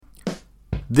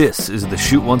This is the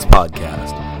Shoot Once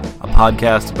Podcast, a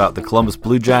podcast about the Columbus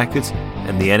Blue Jackets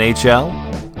and the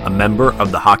NHL, a member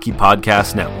of the Hockey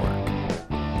Podcast Network.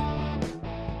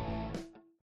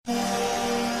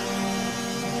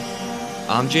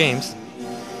 I'm James.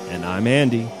 And I'm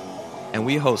Andy. And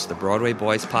we host the Broadway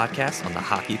Boys Podcast on the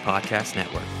Hockey Podcast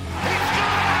Network.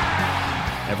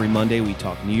 Every Monday we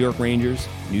talk New York Rangers,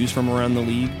 news from around the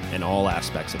league, and all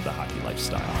aspects of the hockey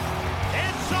lifestyle.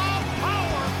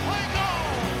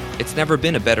 It's never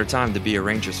been a better time to be a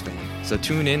Rangers fan, so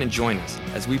tune in and join us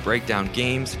as we break down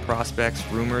games, prospects,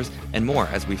 rumors, and more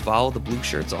as we follow the Blue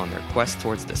Shirts on their quest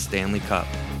towards the Stanley Cup.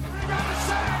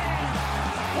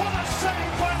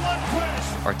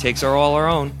 Our takes are all our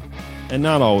own, and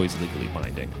not always legally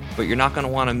binding. But you're not going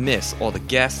to want to miss all the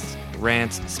guests,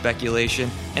 rants, speculation,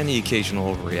 and the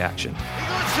occasional overreaction. He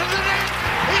goes to the net!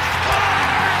 He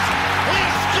scores! He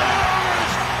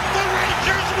scores! The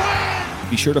Rangers win!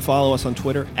 Be sure to follow us on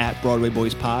Twitter at Broadway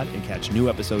Boys Pod and catch new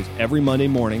episodes every Monday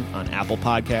morning on Apple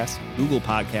Podcasts, Google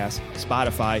Podcasts,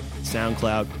 Spotify,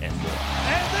 SoundCloud, and more.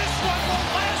 And this one will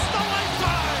last a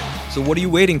lifetime! So what are you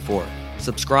waiting for?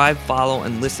 Subscribe, follow,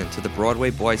 and listen to the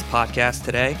Broadway Boys Podcast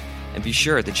today, and be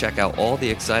sure to check out all the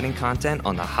exciting content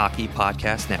on the Hockey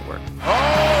Podcast Network.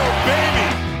 Oh,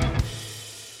 baby!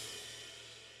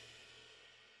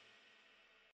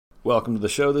 Welcome to the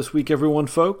show this week, everyone,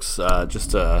 folks.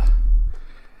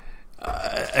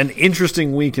 An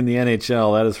interesting week in the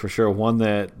NHL, that is for sure. One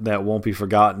that won't be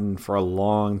forgotten for a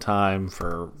long time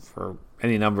for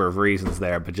any number of reasons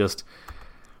there, but just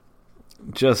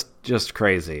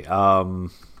crazy. I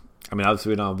mean, obviously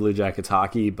we don't have Blue Jackets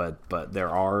hockey, but there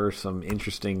are some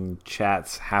interesting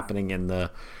chats happening in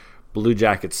the Blue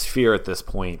Jackets sphere at this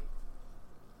point.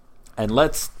 And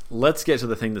let's get to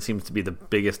the thing that seems to be the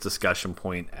biggest discussion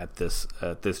point at this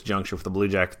juncture for the Blue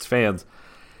Jackets fans,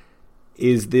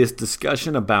 is this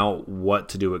discussion about what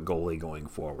to do at goalie going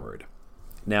forward.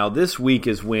 Now, this week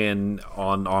is when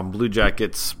on Blue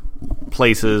Jackets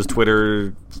places,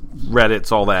 Twitter,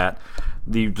 Reddits, all that,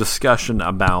 the discussion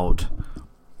about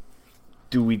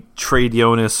do we trade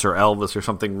Jonas or Elvis or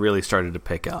something really started to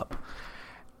pick up.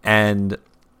 And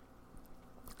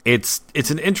it's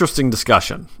an interesting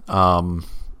discussion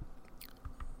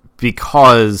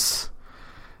because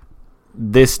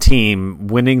this team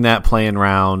winning that play-in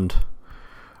round,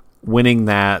 winning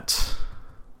that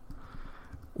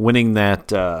getting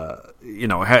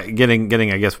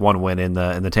I guess one win in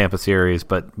the Tampa series,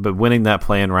 but winning that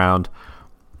play-in round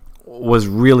was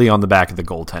really on the back of the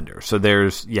goaltender. So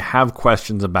you have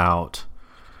questions about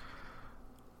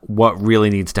what really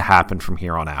needs to happen from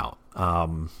here on out.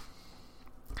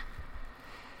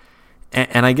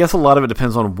 And I guess a lot of it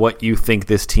depends on what you think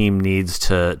this team needs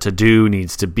to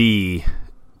be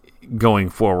going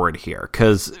forward here.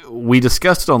 Because we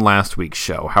discussed it on last week's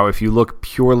show, how if you look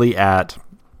purely at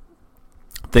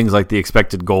things like the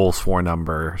expected goals for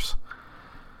numbers,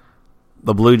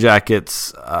 the Blue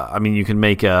Jackets, you can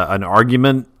make an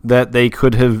argument that they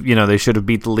could have, they should have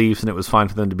beat the Leafs and it was fine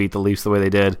for them to beat the Leafs the way they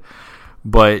did.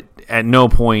 But at no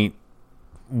point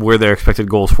were their expected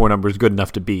goals for numbers good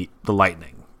enough to beat the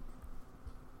Lightning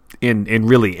in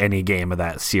really any game of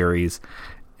that series.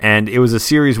 And it was a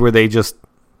series where they just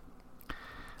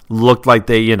looked like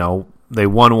they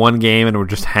won one game and were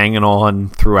just hanging on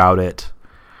throughout it.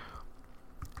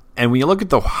 And when you look at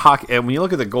the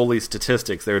goalie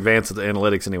statistics, their advanced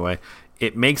analytics anyway,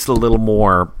 it makes it a little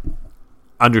more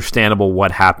understandable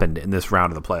what happened in this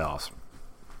round of the playoffs.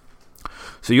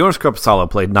 So Joonas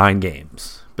Korpisalo played 9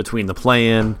 games between the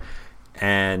play-in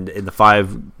and in the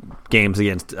 5 games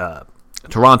against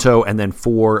Toronto, and then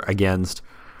 4 against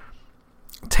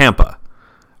Tampa,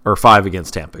 or 5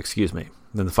 against Tampa, excuse me,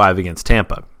 then the 5 against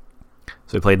Tampa.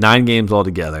 So he played 9 games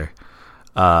altogether.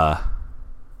 He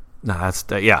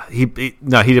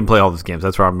didn't play all those games.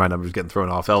 That's why my numbers getting thrown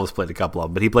off. Elvis played a couple of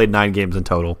them, but he played 9 games in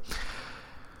total.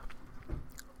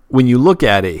 When you look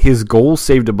at it, his goals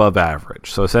saved above average.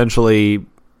 So essentially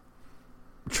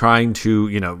trying to,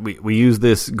 we use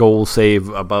this goal save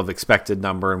above expected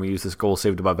number and we use this goal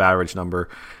saved above average number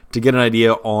to get an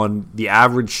idea on the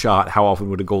average shot, how often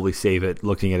would a goalie save it,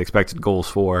 looking at expected goals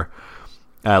for,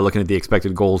 looking at the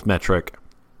expected goals metric.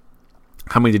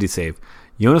 How many did he save?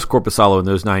 Joonas Korpisalo in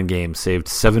those 9 games saved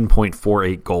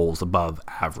 7.48 goals above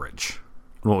average,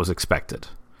 what was expected.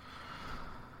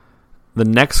 The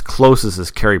next closest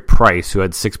is Carey Price, who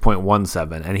had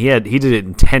 6.17, and he did it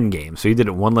in 10 games, so he did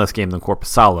it one less game than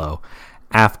Korpisalo.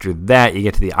 After that, you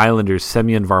get to the Islanders'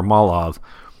 Semyon Varlamov,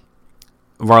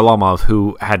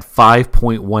 who had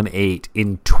 5.18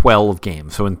 in 12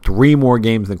 games. So in 3 more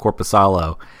games than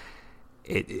Korpisalo,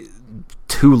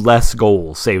 2 less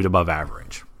goals saved above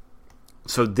average.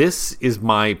 So this is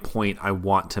my point I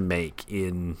want to make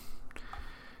in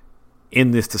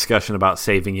this discussion about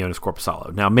saving Joonas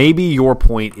Korpisalo. Now, maybe your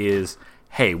point is,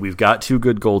 hey, we've got 2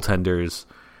 good goaltenders.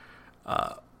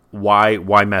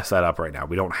 Why mess that up right now?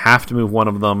 We don't have to move one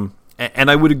of them.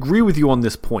 And I would agree with you on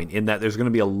this point in that there's going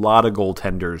to be a lot of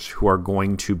goaltenders who are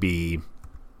going to be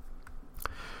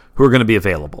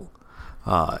available.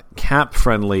 Cap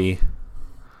friendly.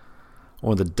 I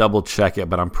wanted to double check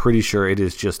it, but I'm pretty sure it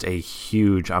is just a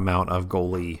huge amount of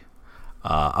goalie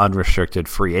unrestricted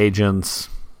free agents.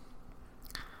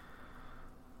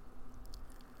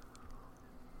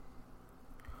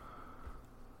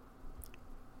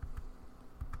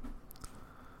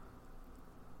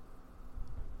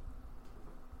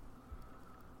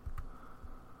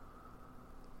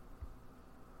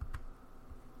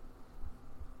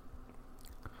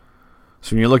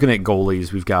 So when you're looking at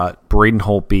goalies, we've got Braden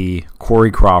Holtby,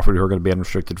 Corey Crawford, who are going to be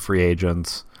unrestricted free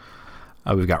agents.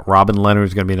 We've got Robin Leonard,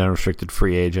 who's going to be an unrestricted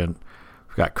free agent.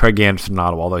 We've got Craig Anderson in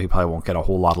Ottawa, although he probably won't get a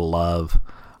whole lot of love.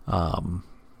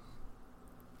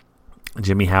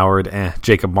 Jimmy Howard,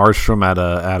 Jacob Markstrom out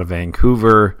of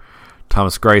Vancouver.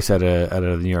 Thomas Greiss out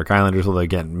of the New York Islanders, although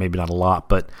again, maybe not a lot.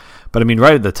 But I mean,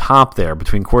 right at the top there,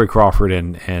 between Corey Crawford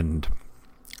and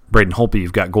Braden Holtby,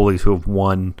 you've got goalies who have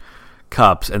won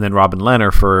cups, and then Robin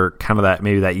Leonard for kind of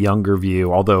that younger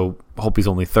view, although Holtby's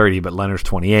only 30, but Leonard's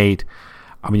 28.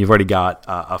 I mean, you've already got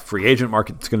a free agent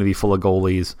market that's going to be full of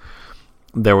goalies.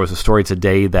 There was a story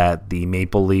today that the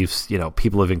Maple Leafs,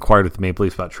 people have inquired with the Maple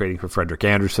Leafs about trading for Frederik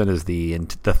Andersen, and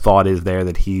the thought is there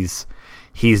that he's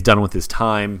done with his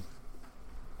time.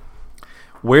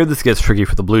 Where this gets tricky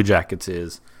for the Blue Jackets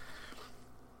is,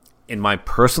 in my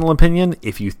personal opinion,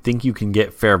 if you think you can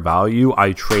get fair value,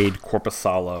 I trade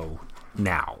Korpisalo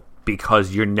now,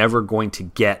 because you're never going to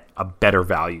get a better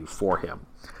value for him.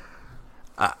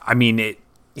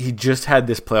 He just had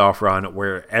this playoff run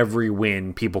where every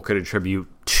win people could attribute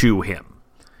to him.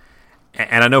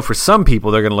 And I know for some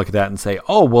people they're going to look at that and say,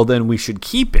 oh, well, then we should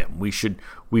keep him. We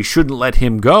shouldn't let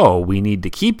him go. We need to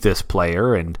keep this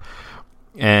player and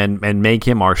make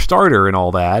him our starter and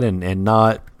all that, and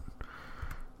not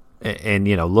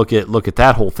look at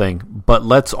that whole thing. But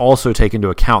let's also take into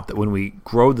account that when we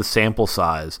grow the sample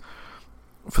size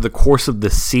for the course of the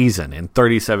season in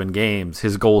 37 games,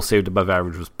 his goal saved above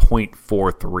average was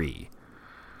 .43.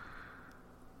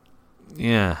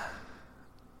 Yeah.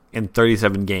 In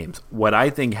 37 games. What I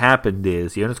think happened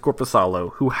is Joonas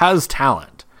Korpisalo, who has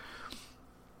talent,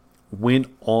 went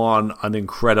on an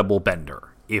incredible bender.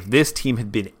 If this team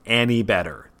had been any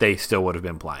better, they still would have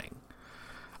been playing.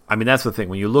 I mean, that's the thing.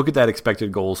 When you look at that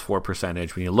expected goals for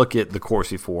percentage, when you look at the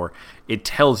Corsi for, it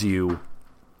tells you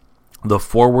the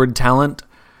forward talent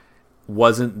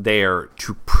wasn't there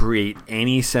to create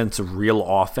any sense of real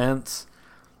offense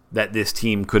that this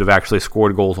team could have actually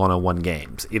scored goals on and won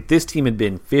games. If this team had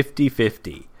been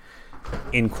 50-50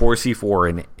 in Corsi for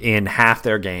in half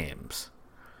their games,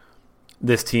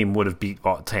 this team would have beat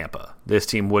Tampa. This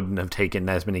team wouldn't have taken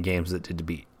as many games as it did to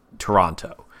beat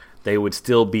Toronto. They would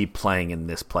still be playing in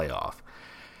this playoff.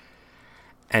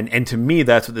 And to me,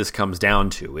 that's what this comes down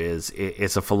to, is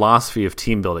it's a philosophy of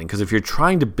team building. Because if you're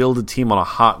trying to build a team on a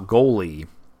hot goalie,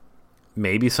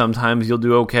 maybe sometimes you'll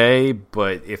do okay,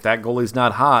 but if that goalie's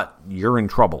not hot, you're in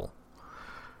trouble.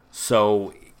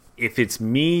 So if it's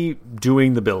me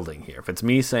doing the building here, if it's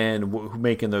me saying who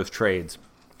making those trades,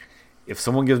 if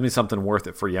someone gives me something worth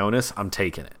it for Joonas, I'm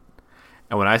taking it.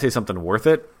 And when I say something worth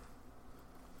it,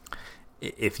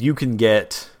 if you can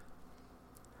get,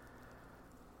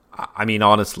 I mean,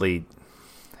 honestly,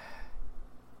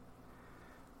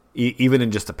 even in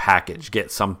just a package,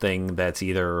 get something that's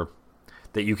either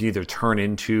that you can either turn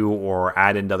into or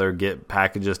add into other get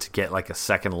packages to get like a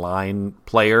second line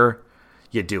player,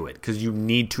 you do it, because you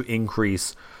need to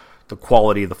increase the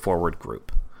quality of the forward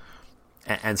group.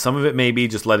 And some of it may be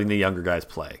just letting the younger guys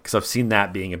play, because I've seen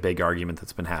that being a big argument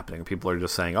that's been happening. People are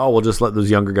just saying, oh, we'll just let those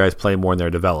younger guys play more and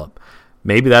they'll develop.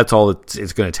 Maybe that's all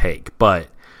it's going to take. But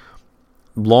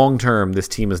long term, this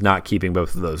team is not keeping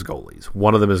both of those goalies.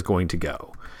 One of them is going to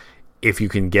go. If you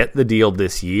can get the deal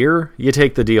this year, you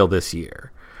take the deal this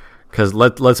year. Because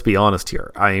let's be honest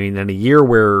here. I mean, in a year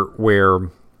where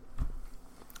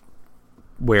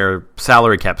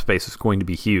salary cap space is going to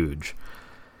be huge,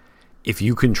 if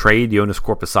you can trade Joonas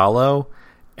Korpisalo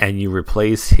and you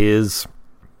replace his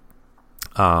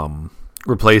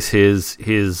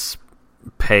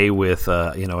pay with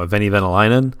a Evgeny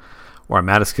Venäläinen or a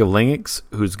Mattis Kivlenieks,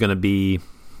 who's going to be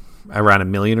around $1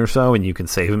 million or so, and you can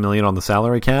save $1 million on the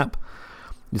salary cap,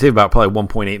 you save about probably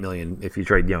 $1.8 million if you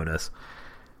trade Joonas.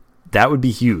 that would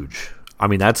be huge. I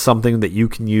mean, that's something that you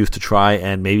can use to try,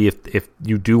 and maybe if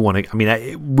you do want to, I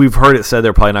mean, we've heard it said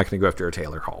they're probably not going to go after a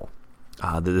Taylor Hall.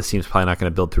 That this team's probably not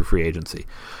going to build through free agency.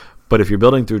 But if you're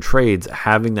building through trades,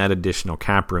 having that additional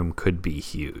cap room could be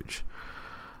huge.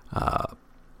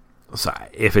 So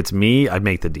if it's me, I'd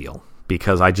make the deal,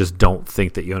 because I just don't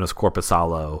think that Joonas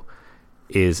Korpisalo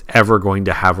is ever going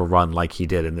to have a run like he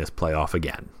did in this playoff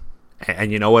again.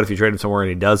 And you know what? If you trade him somewhere and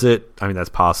he does it, I mean, that's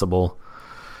possible.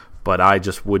 But I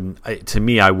just wouldn't. To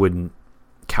me, I wouldn't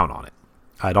count on it.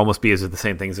 I'd almost be as if the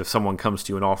same thing as if someone comes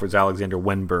to you and offers Alexander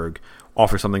Wenberg,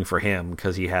 offer something for him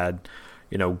because he had,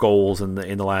 goals in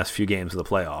the last few games of the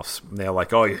playoffs. And they're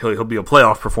like, oh, he'll be a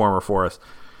playoff performer for us.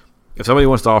 If somebody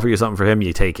wants to offer you something for him,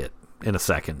 you take it in a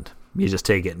second. You just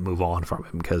take it and move on from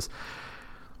him, because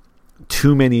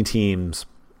too many teams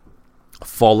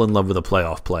fall in love with a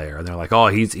playoff player and they're like, oh,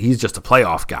 he's just a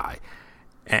playoff guy.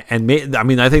 And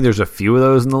I think there's a few of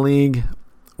those in the league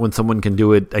when someone can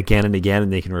do it again and again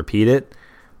and they can repeat it,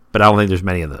 but I don't think there's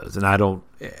many of those. And I don't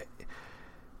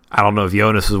know if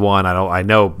Joonas is one. I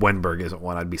know Wenberg isn't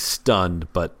one. I'd be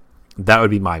stunned, but that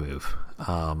would be my move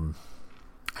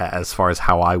as far as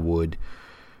how I would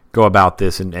go about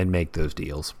this and make those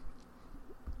deals.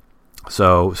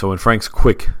 So in Frank's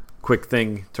quick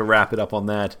thing to wrap it up on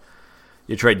that,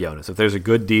 you trade Joonas. If there's a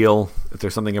good deal, if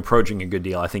there's something approaching a good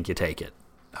deal, I think you take it.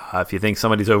 If you think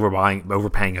somebody's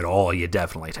overpaying at all, you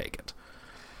definitely take it.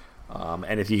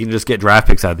 And if you can just get draft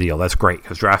picks out of the deal, that's great,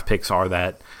 because draft picks are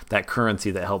that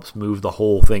currency that helps move the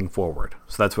whole thing forward.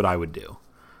 So that's what I would do.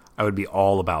 I would be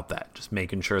all about that, just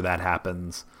making sure that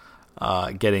happens,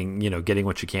 getting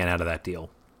what you can out of that deal.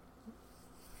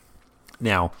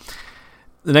 Now,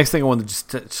 the next thing I wanted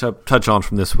to just touch on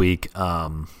from this week,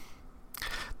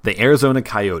 the Arizona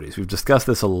Coyotes. We've discussed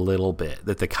this a little bit,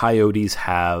 that the Coyotes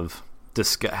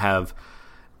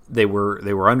they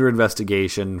were under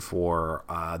investigation for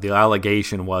the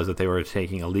allegation was that they were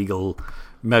taking illegal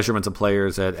measurements of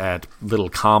players at little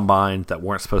combines that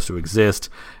weren't supposed to exist.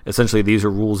 Essentially, these are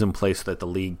rules in place so that the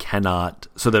league cannot,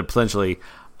 so that potentially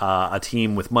a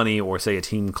team with money, or say a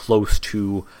team close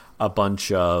to a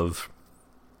bunch of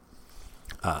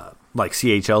like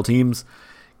CHL teams,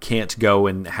 can't go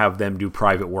and have them do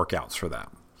private workouts for them.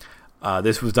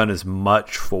 This was done as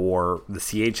much for the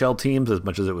CHL teams as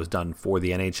much as it was done for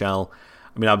the NHL.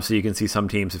 I mean, obviously you can see some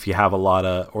teams, if you have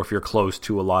or if you're close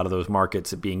to a lot of those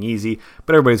markets, it being easy,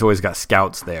 but everybody's always got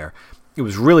scouts there. It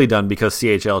was really done because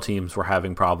CHL teams were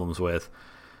having problems with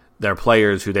their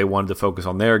players who they wanted to focus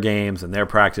on their games and their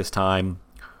practice time,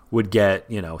 would get,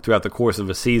 throughout the course of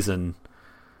a season,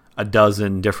 a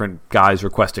dozen different guys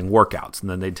requesting workouts, and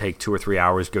then they'd take 2 or 3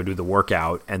 hours, go do the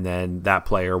workout, and then that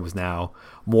player was now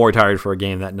more tired for a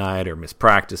game that night, or missed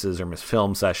practices, or missed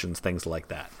film sessions, things like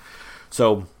that.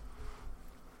 So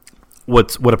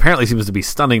what apparently seems to be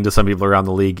stunning to some people around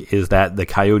the league is that the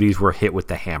Coyotes were hit with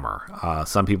the hammer.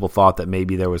 Some people thought that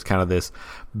maybe there was kind of this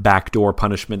backdoor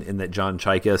punishment in that John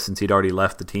Chayka, since he'd already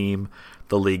left the team,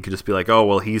 the league could just be like, oh,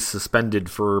 well, he's suspended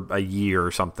for a year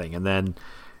or something, and then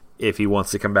if he wants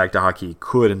to come back to hockey, he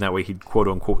could, and that way he'd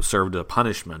quote-unquote served a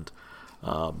punishment.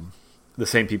 The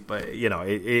same people,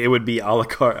 it would be a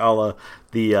la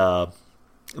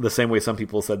the same way some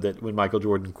people said that when Michael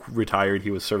Jordan retired,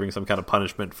 he was serving some kind of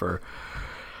punishment for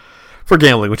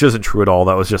gambling, which isn't true at all.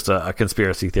 That was just a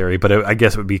conspiracy theory, but I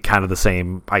guess it would be kind of the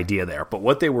same idea there. But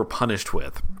what they were punished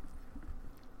with,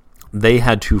 they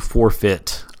had to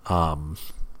forfeit...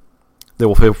 They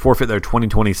will forfeit their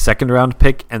 2020 second-round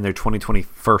pick and their 2020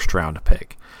 first-round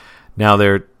pick. Now,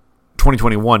 their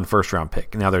 2021 first-round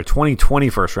pick. Now, their 2020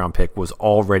 first-round pick was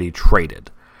already traded.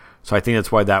 So I think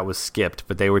that's why that was skipped.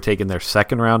 But they were taking their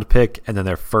second-round pick and then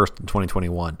their first in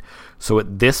 2021. So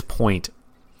at this point,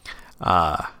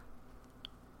 the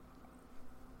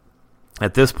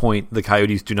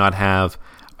Coyotes do not have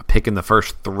a pick in the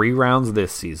first 3 rounds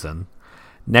this season.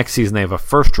 Next season, they have a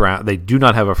first round. They do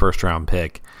not have a first-round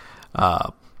pick.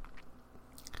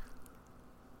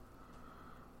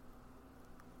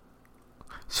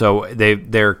 So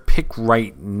their pick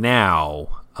right now,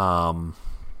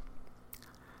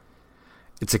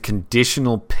 it's a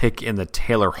conditional pick in the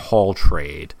Taylor Hall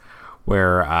trade,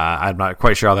 where I'm not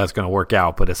quite sure how that's going to work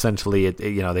out, but essentially,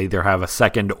 they either have a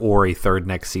second or a third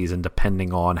next season,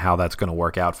 depending on how that's going to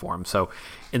work out for them. So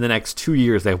in the next 2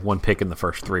 years, they have 1 pick in the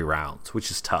first 3 rounds,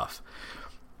 which is tough.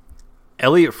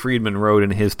 Elliot Friedman wrote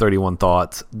in his 31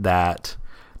 Thoughts that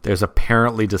there's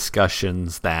apparently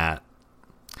discussions that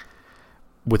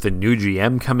with the new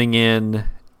GM coming in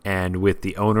and with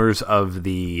the owners of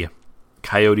the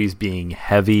Coyotes being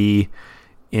heavy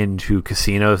into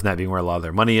casinos and that being where a lot of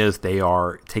their money is, they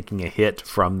are taking a hit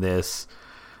from this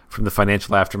from the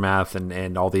financial aftermath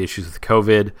and all the issues with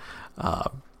COVID.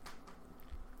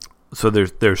 So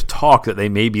there's talk that they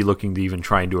may be looking to even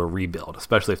try and do a rebuild,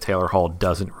 especially if Taylor Hall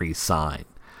doesn't re-sign.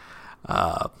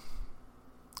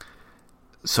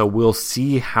 So we'll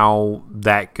see how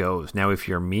that goes. Now, if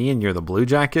you're me and you're the Blue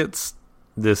Jackets,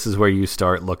 this is where you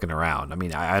start looking around. I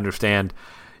mean, I understand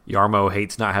Jarmo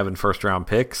hates not having first-round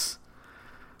picks,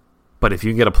 but if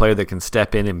you can get a player that can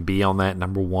step in and be on that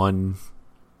number one,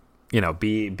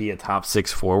 be a top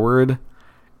 6 forward,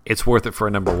 it's worth it for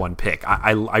a number 1 pick.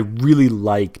 I really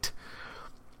liked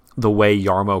the way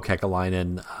Jarmo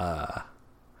Kekalainen,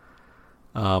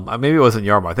 maybe it wasn't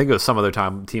Jarmo, I think it was some other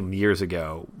team years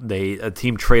ago, a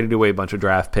team traded away a bunch of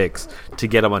draft picks to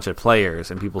get a bunch of players,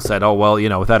 and people said, oh, well,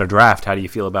 without a draft, how do you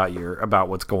feel about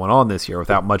what's going on this year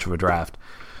without much of a draft?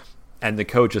 And the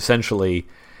coach essentially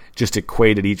just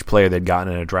equated each player they'd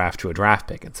gotten in a draft to a draft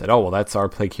pick and said, oh, well, that's our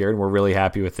pick here, and we're really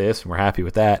happy with this, and we're happy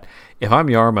with that. If I'm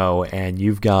Jarmo and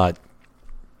you've got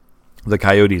the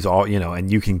Coyotes all,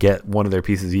 and you can get one of their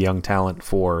pieces of young talent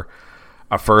for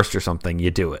a first or something, you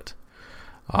do it.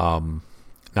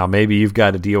 Now maybe you've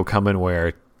got a deal coming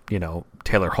where,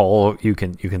 Taylor Hall, you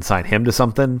can sign him to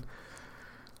something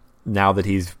now that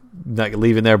he's not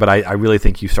leaving there, but I really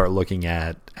think you start looking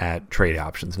at trade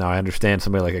options. Now I understand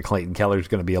somebody like a Clayton Keller is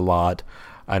going to be a lot.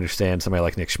 I understand somebody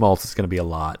like Nick Schmaltz is going to be a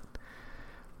lot.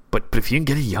 But if you can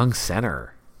get a young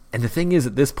center, and the thing is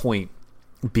at this point,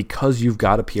 because you've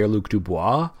got a Pierre-Luc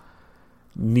Dubois,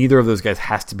 neither of those guys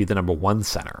has to be the number 1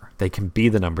 center. They can be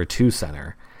the number 2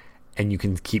 center, and you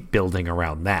can keep building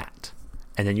around that.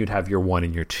 And then you'd have your 1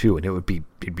 and your 2, and it'd be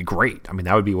great. I mean,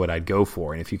 that would be what I'd go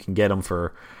for. And if you can get them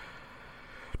for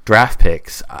draft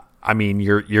picks, I mean,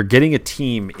 you're getting a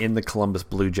team in the Columbus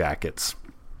Blue Jackets.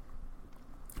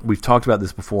 We've talked about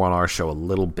this before on our show a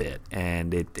little bit,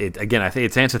 and it again, I think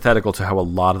it's antithetical to how a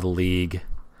lot of the league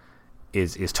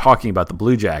is talking about the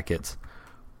Blue Jackets,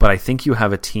 but I think you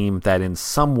have a team that in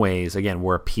some ways, again,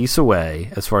 we're a piece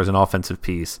away as far as an offensive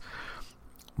piece,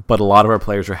 but a lot of our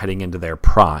players are heading into their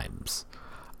primes.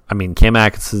 I mean, Cam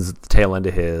Atkinson's at the tail end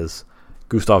of his.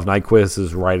 Gustav Nyquist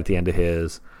is right at the end of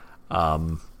his.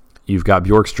 You've got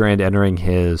Bjorkstrand entering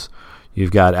his.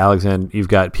 You've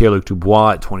got Pierre-Luc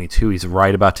Dubois at 22. He's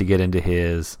right about to get into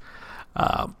his.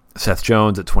 Seth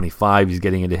Jones at 25. He's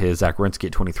getting into his. Zach Werenski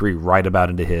at 23, right about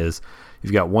into his.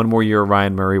 You've got one more year of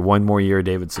Ryan Murray, one more year of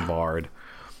David Savard,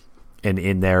 and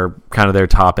in their kind of their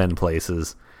top end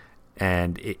places.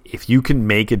 And if you can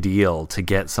make a deal to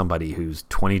get somebody who's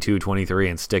 22, 23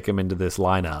 and stick him into this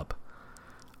lineup,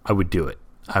 I would do it.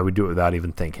 I would do it without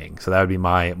even thinking. So that would be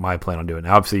my plan on doing it.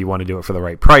 Now, obviously, you want to do it for the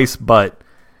right price, but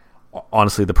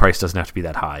honestly, the price doesn't have to be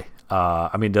that high.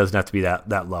 It doesn't have to be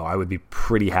that low. I would be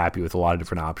pretty happy with a lot of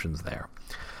different options there.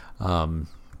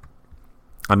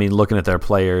 Looking at their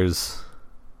players,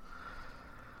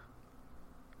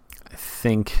 I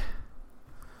think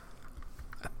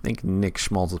Nick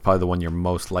Schmaltz is probably the one you're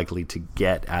most likely to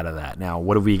get out of that. Now,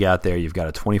 what have we got there? You've got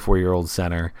a 24-year-old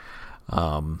center.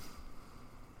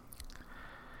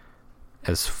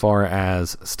 As far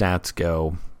as stats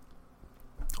go,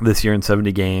 this year in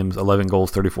 70 games, 11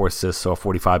 goals, 34 assists, so a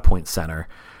 45-point center,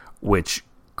 which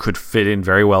could fit in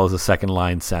very well as a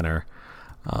second-line center.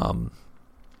 There'd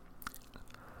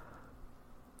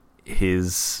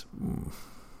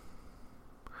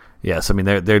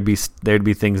be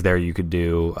things there you could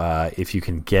do. If you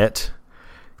can get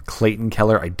Clayton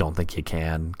Keller, I don't think you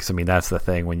can, because that's the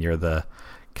thing when you're the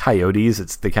Coyotes.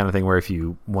 It's the kind of thing where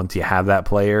once you have that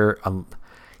player,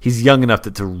 he's young enough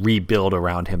that to rebuild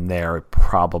around him there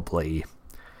probably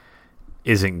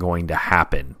isn't going to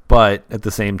happen. But at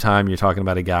the same time, you're talking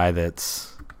about a guy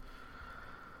that's,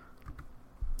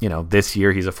 this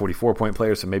year he's a 44-point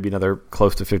player, so maybe another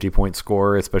close to 50-point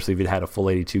scorer, especially if he'd had a full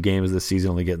 82 games this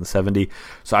season, only getting 70.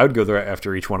 So I would go there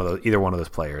after either one of those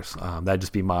players. That'd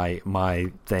just be my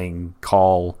thing.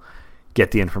 Call,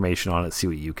 get the information on it, see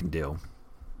what you can do.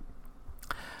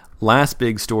 Last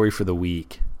big story for the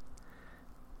week,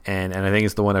 and I think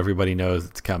it's the one everybody knows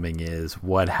that's coming, is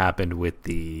what happened with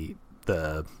the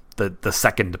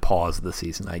second pause of the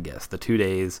season, I guess. The 2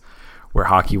 days where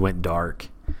hockey went dark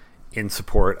in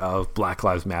support of Black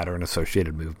Lives Matter and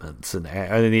associated movements, and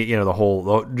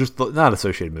not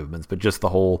associated movements, but just the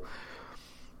whole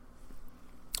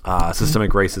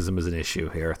systemic racism is an issue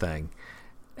here thing.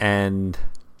 And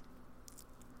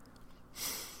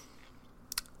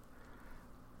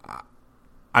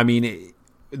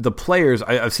the players,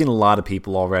 I've seen a lot of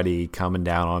people already coming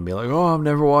down on me like, oh, I'm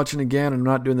never watching again, I'm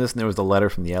not doing this. And there was a letter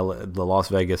from the Las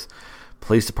Vegas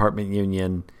Police Department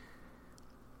Union.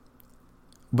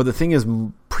 But the thing is,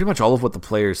 pretty much all of what the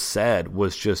players said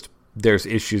was just there's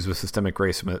issues with systemic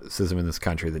racism in this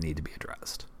country that need to be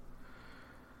addressed.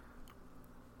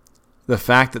 The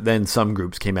fact that then some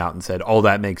groups came out and said, oh,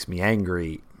 that makes me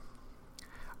angry,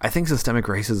 I think systemic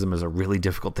racism is a really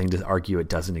difficult thing to argue it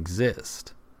doesn't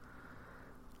exist.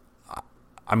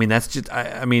 I mean, that's just,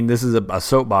 I mean, this is a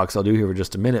soapbox I'll do here for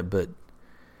just a minute, but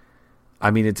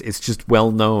I mean, it's just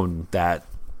well known that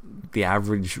the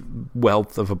average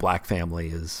wealth of a black family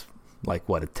is like,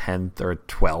 what, a 10th or a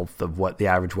 12th of what the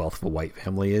average wealth of a white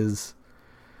family is.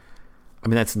 I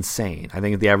mean, that's insane. I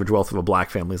think the average wealth of a black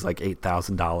family is like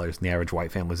 $8,000 and the average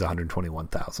white family is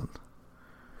 $121,000.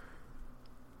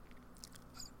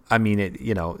 I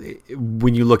mean,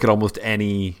 when you look at almost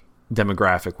any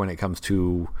demographic when it comes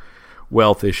to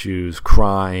wealth issues,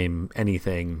 crime,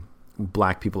 anything,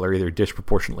 black people are either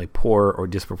disproportionately poor or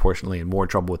disproportionately in more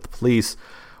trouble with the police,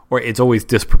 or it's always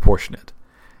disproportionate.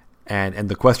 And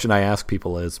the question I ask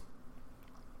people is,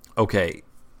 okay,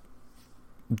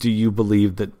 do you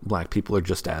believe that black people are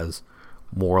just as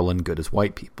moral and good as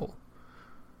white people?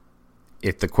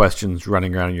 If the question's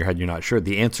running around in your head, you're not sure.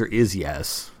 The answer is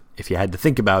yes. If you had to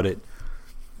think about it,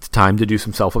 it's time to do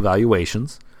some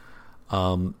self-evaluations.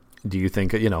 Do you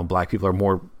think, black people are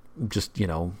more just,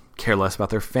 care less about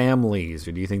their families?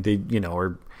 Or do you think they,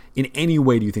 or in any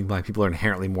way do you think black people are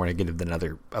inherently more negative than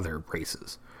other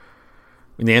races?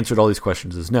 And the answer to all these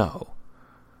questions is no.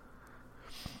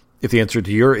 If the answer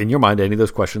to in your mind to any of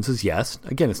those questions is yes,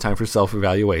 again, it's time for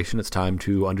self-evaluation. It's time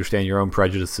to understand your own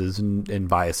prejudices and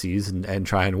biases and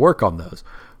try and work on those.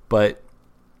 But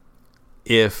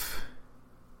if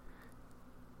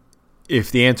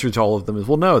the answer to all of them is,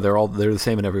 well, no, they're the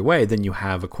same in every way, then you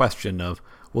have a question of,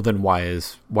 well, then why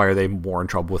are they more in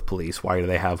trouble with police? Why do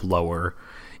they have lower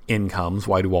incomes?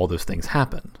 Why do all those things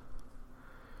happen?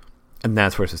 And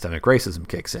that's where systemic racism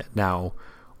kicks in. Now,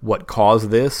 what caused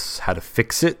this, how to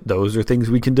fix it, those are things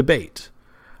we can debate.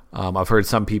 I've heard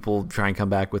some people try and come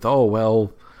back with, oh,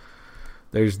 well,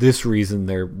 there's this reason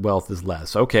their wealth is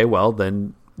less. Okay, well,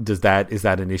 then is that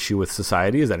an issue with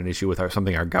society? Is that an issue with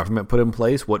something our government put in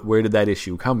place? Where did that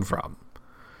issue come from?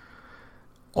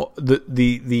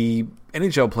 The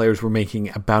NHL players were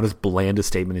making about as bland a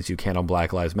statement as you can on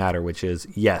Black Lives Matter, which is,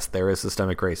 yes, there is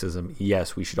systemic racism.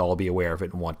 Yes, we should all be aware of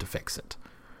it and want to fix it.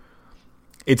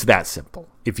 It's that simple.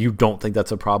 If you don't think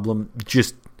that's a problem,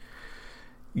 just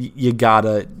you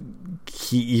gotta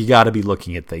be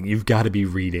looking at things. You've got to be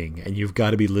reading, and you've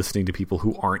got to be listening to people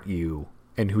who aren't you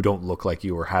and who don't look like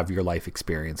you or have your life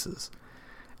experiences.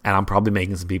 And I'm probably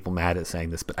making some people mad at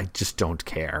saying this, but I just don't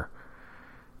care.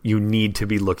 You need to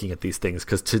be looking at these things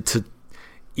because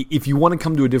if you want to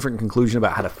come to a different conclusion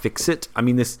about how to fix it,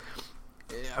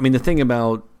 the thing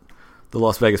about the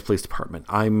Las Vegas Police Department,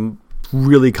 I'm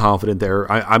really confident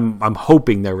I'm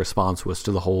hoping their response was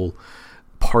to the whole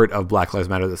part of Black Lives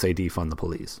Matter that say defund the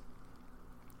police.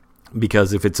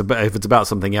 Because if it's about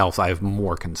something else, I have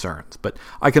more concerns. But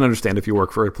I can understand if you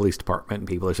work for a police department and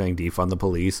people are saying defund the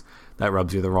police, that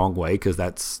rubs you the wrong way because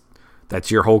that's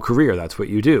your whole career. That's what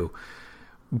you do.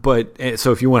 But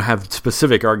so if you want to have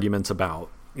specific arguments about,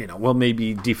 well,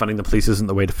 maybe defunding the police isn't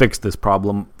the way to fix this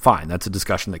problem, fine. That's a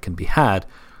discussion that can be had.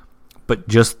 But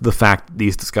just the fact that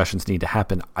these discussions need to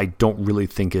happen, I don't really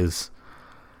think it's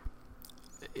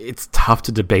tough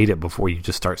to debate it before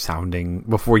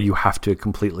you have to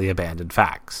completely abandon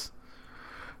facts.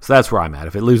 So that's where I'm at.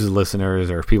 If it loses listeners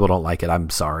or if people don't like it, I'm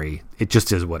sorry. It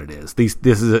just is what it is. This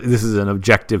is an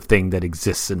objective thing that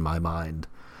exists in my mind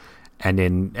and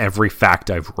in every fact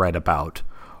I've read about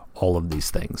all of these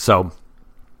things. So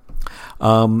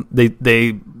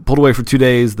they pulled away for 2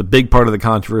 days. The big part of the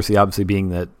controversy obviously being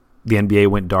that the NBA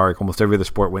went dark. Almost every other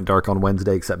sport went dark on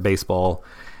Wednesday except baseball,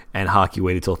 and hockey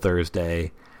waited till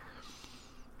Thursday.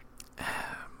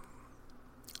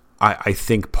 I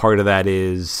think part of that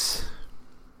is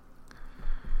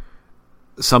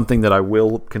something that I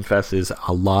will confess is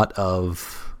a lot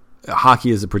of hockey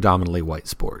is a predominantly white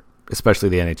sport, especially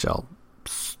the NHL.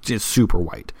 It's super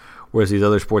white. Whereas these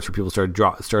other sports where people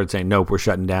started saying, nope, we're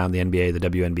shutting down the NBA, the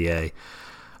WNBA,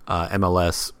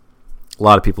 MLS, a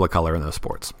lot of people of color in those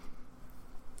sports.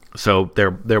 So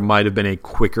there might have been a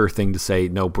quicker thing to say,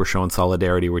 nope, we're showing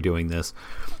solidarity, we're doing this.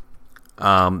 The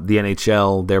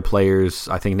NHL, their players,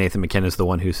 I think Nathan McKinnon is the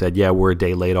one who said, yeah, we're a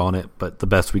day late on it, but the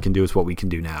best we can do is what we can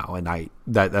do now. And I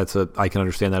can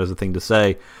understand that as a thing to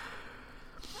say.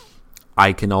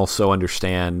 I can also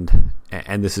understand,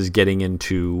 and this is getting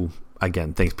into,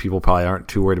 again, things people probably aren't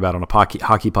too worried about on a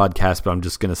hockey podcast, but I'm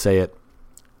just going to say it.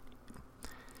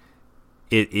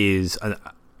 It is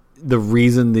the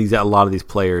reason a lot of these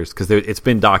players, because it's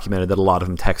been documented that a lot of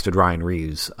them texted Ryan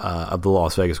Reeves of the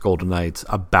Las Vegas Golden Knights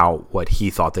about what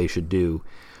he thought they should do.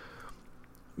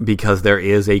 because there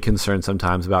is a concern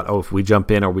sometimes about, if we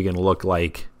jump in, are we going to look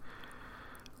like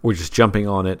we're just jumping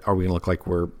on it? Are we going to look like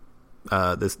we're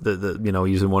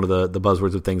using one of the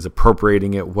buzzwords of things,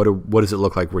 appropriating it? What does it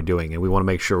look like we're doing? And we want to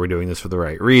make sure we're doing this for the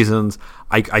right reasons.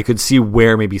 I could see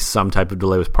where maybe some type of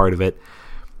delay was part of it.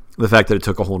 The fact that it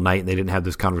took a whole night and they didn't have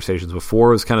those conversations before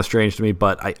was kind of strange to me,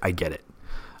 but I get it.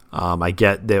 I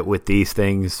get that with these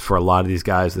things, for a lot of these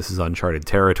guys, this is uncharted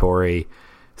territory.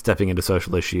 Stepping into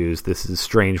social issues, this is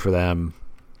strange for them,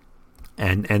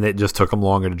 and it just took them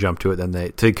longer to jump to it than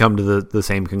to come to the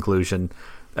same conclusion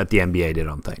that the NBA did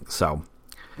on things. So,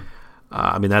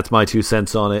 that's my 2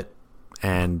 cents on it,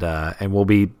 and we'll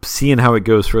be seeing how it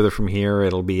goes further from here.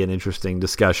 It'll be an interesting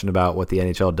discussion about what the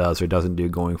NHL does or doesn't do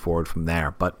going forward from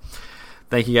there. But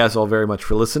thank you guys all very much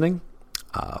for listening.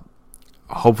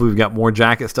 Hopefully we've got more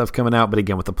Jacket stuff coming out, but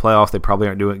again, with the playoffs, they probably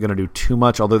aren't going to do too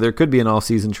much, although there could be an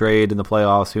all-season trade in the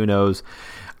playoffs. Who knows?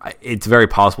 It's very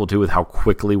possible, too, with how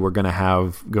quickly we're going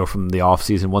to go from the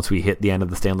offseason once we hit the end of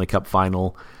the Stanley Cup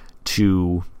final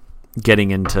to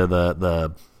getting into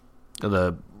the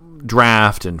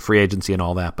draft and free agency and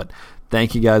all that. But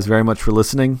thank you guys very much for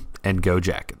listening, and go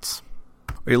Jackets.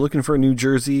 Are you looking for a new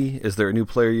jersey? Is there a new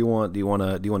player you want? Do you want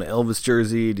an Elvis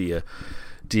jersey? Do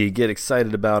you get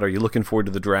excited about? Are you looking forward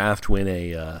to the draft when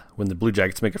the Blue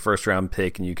Jackets make a first-round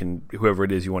pick and you can, whoever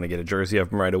it is, you want to get a jersey of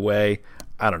them right away?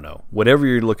 I don't know. Whatever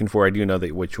you're looking for, I do know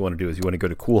that what you want to do is you want to go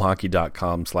to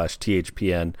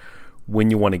coolhockey.com/THPN when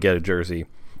you want to get a jersey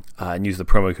and use the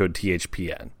promo code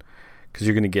THPN, because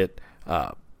you're going to get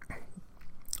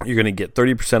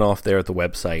 30% off there at the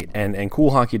website. And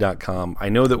coolhockey.com, I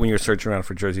know that when you're searching around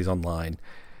for jerseys online,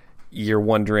 you're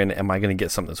wondering, am I going to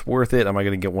get something that's worth it? Am I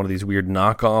going to get one of these weird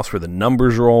knockoffs where the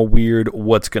numbers are all weird?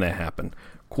 What's going to happen?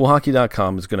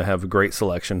 Coolhockey.com is going to have a great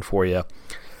selection for you.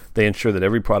 They ensure that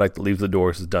every product that leaves the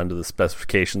doors is done to the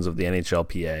specifications of the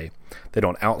NHLPA. They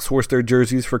don't outsource their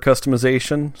jerseys for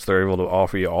customization, so they're able to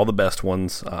offer you all the best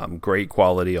ones, great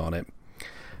quality on it.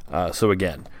 So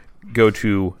again, go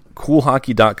to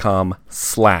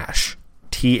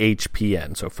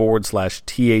coolhockey.com/THPN, so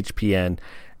 /THPN,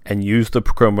 and use the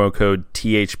promo code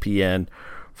THPN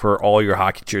for all your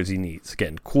hockey jersey needs.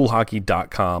 Again,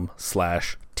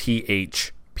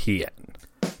 coolhockey.com/THPN.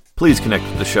 Please connect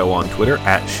with the show on Twitter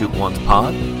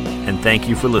 @ShootOncePod, and thank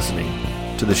you for listening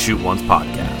to the Shoot Once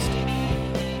Podcast.